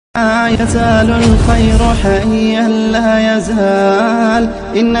يزال الخير حيا لا يزال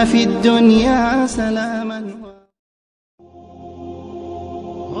إن في الدنيا سلاما.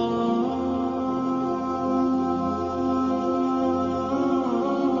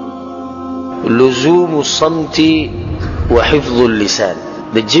 لزوم الصمت وحفظ اللسان،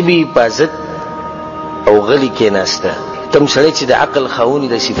 د جبی حفاظت او غلی کې ناسته. تم سړی چې د عقل خاوني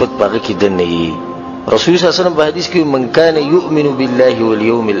د صفت پاغه کې دنه یي. رسول صلی الله علیه وسلم په حدیث کې من کان یؤمن بالله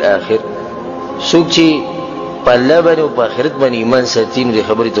واليوم الاخر، څوک چې په الله باندې او په آخرت باندې ایمان ساتي نو د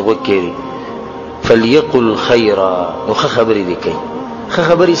خبرې ته وکړي فليقل خيرا، نو خبرې دي کوي.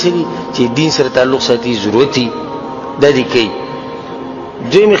 خبرې سړي چې دین سره تعلق ساتي ضرورتي د دې کوي.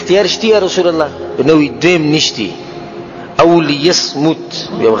 دویم اختیار شته یا رسول الله؟ نو دویم نشتی. او لیصمت،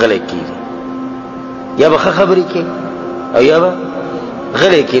 یا غلی کیږي، یا به خبرې کوي او یا به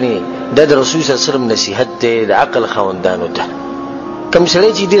غلی کینی. دا د رسول صلی الله علیه وسلم نصیحت دی د عقل خاوندانو ته. کوم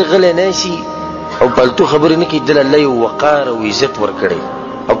سړی چې ډېر غلی ناشي او پالتو خبرې نه کوي، دل الله یو وقار او عزت ورکړي.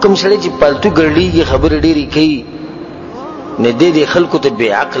 او کوم سړی چې پالتو ګرځېږي خبرې ډېرې کوي، نه دې خلکو ته بې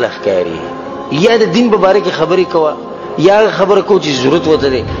عقله ښکاري. یا د دین په باره کې خبرې کوه، یا خبره کو چې ضرورت وته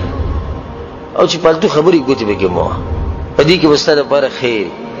دی، او چې پالتو خبرې ګوتې به کې مو په دې کې به ستا دپاره خیر.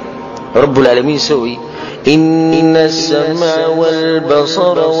 رب العالمین سوی إن السمع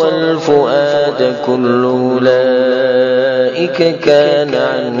والبصر والفؤاد كل أولئك كان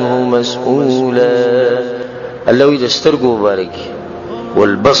عنه مسؤولا. الله إذا استرقوا بارك،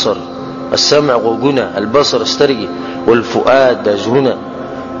 والبصر السمع غوغنا، البصر استرقي، والفؤاد دازغنا،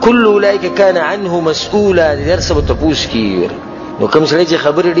 كل أولئك كان عنه مسؤولا. درس بتپوس کیر. نو کوم سړی چې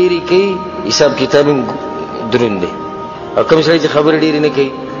خبر ډیری کوي حساب کتاب دروند دی، او کوم سړی چې خبر ډیری نه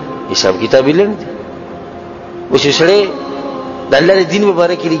کوي حساب کتاب لند دی. اوس سړی د الله د دین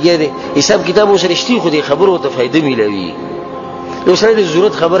مبارک لګیا دی، حساب کتاب اوسره شتي، خو دې خبرو ته فائدہ ملوي. یو سړی د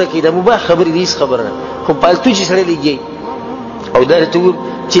ضرورت خبره کوي، د مباح خبرې دې خبره نه، خو پالتو چې سړی لګي او دا ته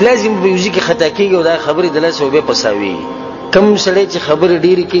چې لازم به یوځي کې خطا کیږي او دا خبرې د لاسه به پساوي. کم سړی چې خبرې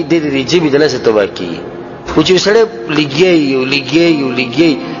ډېرې کوي د دې جبې د لاسه تباه کیږي. خو چې سړی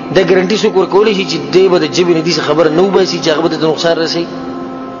لګي دا ګارانټي څوک ورکولی شي چې دی به د جبې نه داسې خبره نه وباسي چې هغه به ته نقصان رسوي؟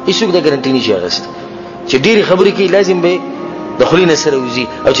 هېڅوک دا ګارانټي نشي اخیستی. چې ډېرې خبرې کوي لازم به د خولې نه سره وځي،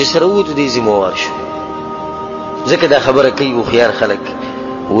 او چې سره ووتو دی ذمهوار شو. ځکه دا خبره کوي هوښیار خلک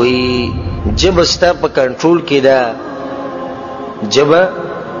وایي ژبه ستا په کنټرول کې ده، ژبه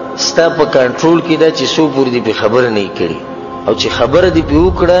ستا په کنټرول کې ده چې څو پورې دې پرې خبره نه یې کړې، او چې خبره دې پرې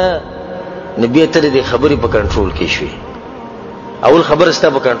وکړه نو بیا ته دې خبرې په کنټرول کې شوې. اول خبره ستا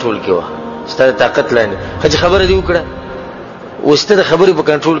په کنټرول کې وه، ستا د طاقت لاندې، خو چې خبره دې وکړه اوس ته د خبرې په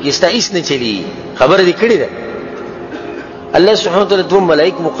کنټرول کې ستا هېڅ نه چلېږي، خبره دې کړې ده. الله سبحانه وتعالی دوه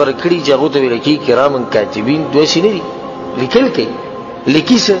ملائک مقرر کړي چې هغو ته ویل کېږي کرامن کاتبین. دوه شي نه دي، لیکل کوي.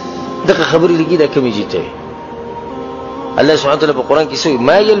 لیکي څه؟ دغه خبرې لیکي، دا کمې جې ته وي. الله سبحانه وتعالی په قرآن کې سوی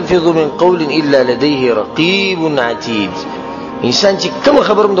ما يلفظ من قول الا لديه رقيب عتيد. انسان چې کوم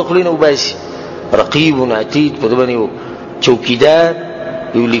خبر هم د خولې نه وباسي، رقیب عتید په دې باندې یو چوکیدار،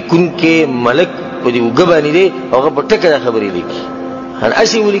 یو لیکونکی ملک په دې اوږه باندې دی، هغه په ټکه دا خبرې لیکي.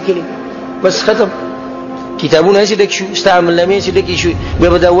 هسې ولیکلې بس ختم. کتابونه هسې ډک شو، ستا عملنامې هسې ډکې شوې، بیا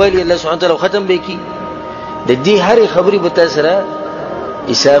به دا ویلي الله سبحانه وتعالی ختم به یې کړي. د دې هرې خبرې به تا سره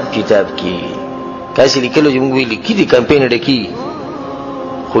حساب کتاب کېږي. کاسې لیکلو چې موږ وایي لیکي دي کمپین ډکي،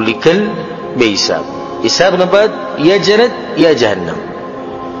 خو لیکل به حساب. حساب نه بعد یا جنت یا جهنم.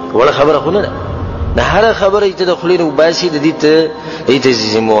 وړه خبره خو نه ده. د هره خبره چې ته د خولې نه وباسي د دې ته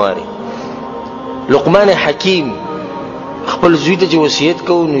ذمهواري. لقمان حکیم خپل زوی ته چې وصیت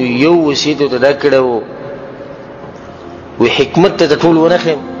کوو نو یو وصیت ورته دا کړی و، وی حکمت ته ټول ونه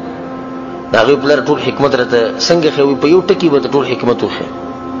ښیم. د هغوی پلار ټول حکمت راته څنګه ښه وي، په یو ټکي به ته ټول حکمت وښیم.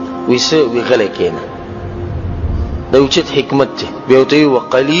 وی څه؟ وی غلی کښېنه، دا اوچت حکمت دی. بیا ورته وی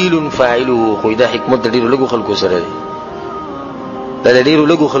وقلیل فاعلوه، خو دا حکمت د ډېرو لږو خلکو سره دی، دا د ډېرو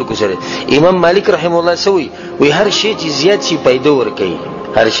لږو خلکو سره دی. امام مالک رحمه الله څه وی هر شی چې زیات شي پیدا ورکوي،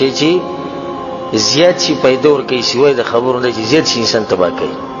 هر شی چې زیات شي پیدا ورکوي، سوای د خبرو نه چې زیات شي انسان تباه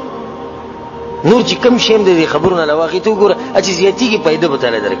کوي. نور چې کم شی هم د دې خبرو نه علاوه ته وګوره، چې زیاتېږي پیدا به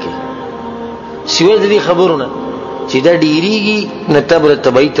تعالی درکوي، سوای د دې خبرو نه چې دا ډېرېږي نه تبره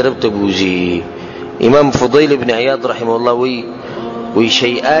تباهي طرف ته بوځي. امام فضیل ابن عیاض رحمه الله وی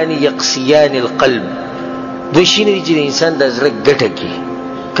شیئان یقصیان القلب، دوی شیونه دي چې د انسان د زړه ګټه کوي،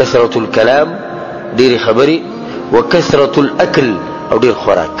 کثرة الکلام ډېرې خبرې، وکثرة الاکل او ډېر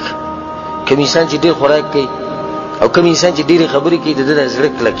خوراک. کوم انسان چې ډېر خوراک کوي او کوم انسان چې ډېرې خبرې کوي د ده د زړه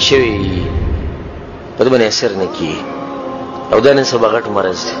کلک شوی په ده باندې اثر نه کېږي. او دا نن سبا غټ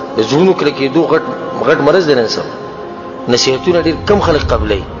مرض دی، د زړونو کلکېدو غټ مرض دی نن سبا. نصیحتونه ډېر کم خلک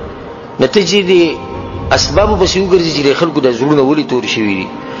قبلوي، نتیجې دي اسباب په سیو ګرځي چې خلکو د زړونو ولي تور شوی دي.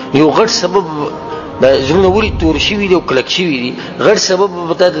 یو غټ سبب د زړونو ولي تور شوی دي او کلک شوی دي، غټ سبب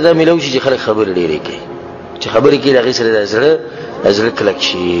په تاسو دا ملو شي چې خلک خبر ډیرې کوي، چې خبرې کوي هغه سره د زړه کلک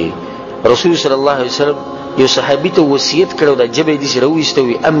شي. رسول صلی الله علیه وسلم یو صحابي ته وصیت کړو د جبه دي سره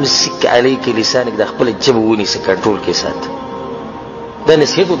وېستوي امسک علیک لسانک، د خپل جبه ونیسه کنټرول کې سات. دا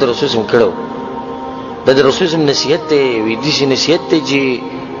نصیحت د رسول سم کړو، د رسول سم نصیحت ته وی دي شي نصیحت ته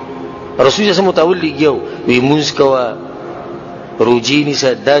چې رسول سم متولي کېو وی مونږ کوا روجی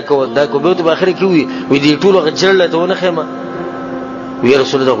نیسه دا کو به ته اخر کې وی دي ټول غجړل ته ونه خېما وی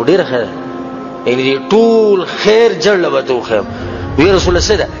رسول الله ډیره خیر یعنی دي ټول خیر جړل به ته خېم وی رسول الله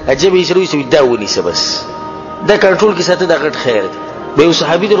سره عجب یې سره وی دا ونیسه بس دا کنټرول کې ساته دا غټ خیر دی. به یو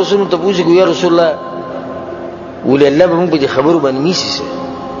صحابي د رسول ته پوښتنه کوي یا رسول الله ولې الله به موږ په خبرو باندې میسي.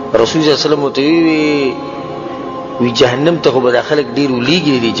 رسول الله صلی الله علیه وسلم وی جهنم ته به داخله ډیر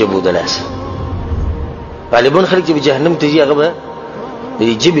ولېږي دي جبو دلاس غالبا خلک چې جهنم ته ځي هغه به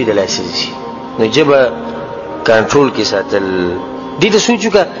د جبې دلاس شي. نو جبه کنټرول کې ساتل دي ته سوچو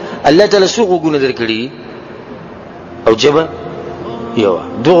کا الله تعالی سو غوونه درکړي او جبه یو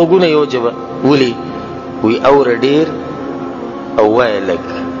دوه غوونه یو جبه ولي وی اور ډیر او وای لګ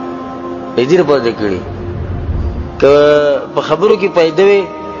دې په دې کړي که په خبرو کې پیدا وي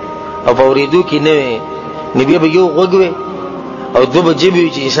او په ورېدو کې نه وي نبی به یو غوږوي او دوه جبې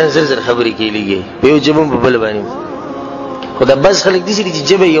چې انسان زر خبرې کوي په یو جبم په بل باندې خدا بس خلک دي چې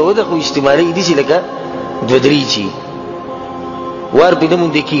جبې یو د خو استعمالي دي چې لکه دوه درې چی وار په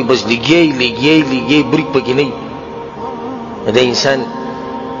دمون دي کې بس لګي بریک پکې نه د انسان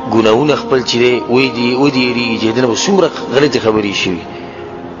ګناونه خپل چې وې دي ری چې دنه څومره غلطي خبرې شي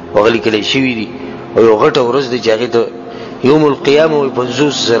او غلطي کړي شي دي او یو غټه ورځ د جاګه ته یوم القیامه وي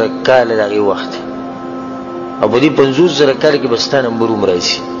 50,000 کال دغه وخت او په دې 50,000 کال کې بستان نمبر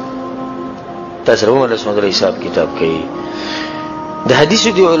مرایسي تاسو هم له څنګه حساب کتاب کوي. د حدیث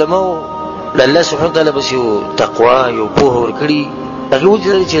دی علماء الله سبحانه وتعالى بس یو تقوا یو په ور کړی هغه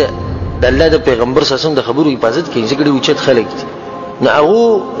وجه چې د الله د پیغمبر سره د خبرو حفاظت کوي چې ګړي اوچت خلک دي. نه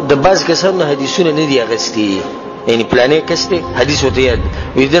هغه د باز کسانو حدیثونه نه دی اغستی یعنی پلانې کسته حدیث وته یاد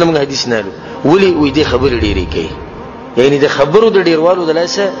وې دنه موږ حدیث نه ولي وې دې خبر ډیری کوي یعنی د خبرو د ډیروالو د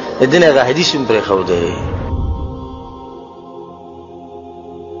لاسه دنه غ حدیث پر خو دی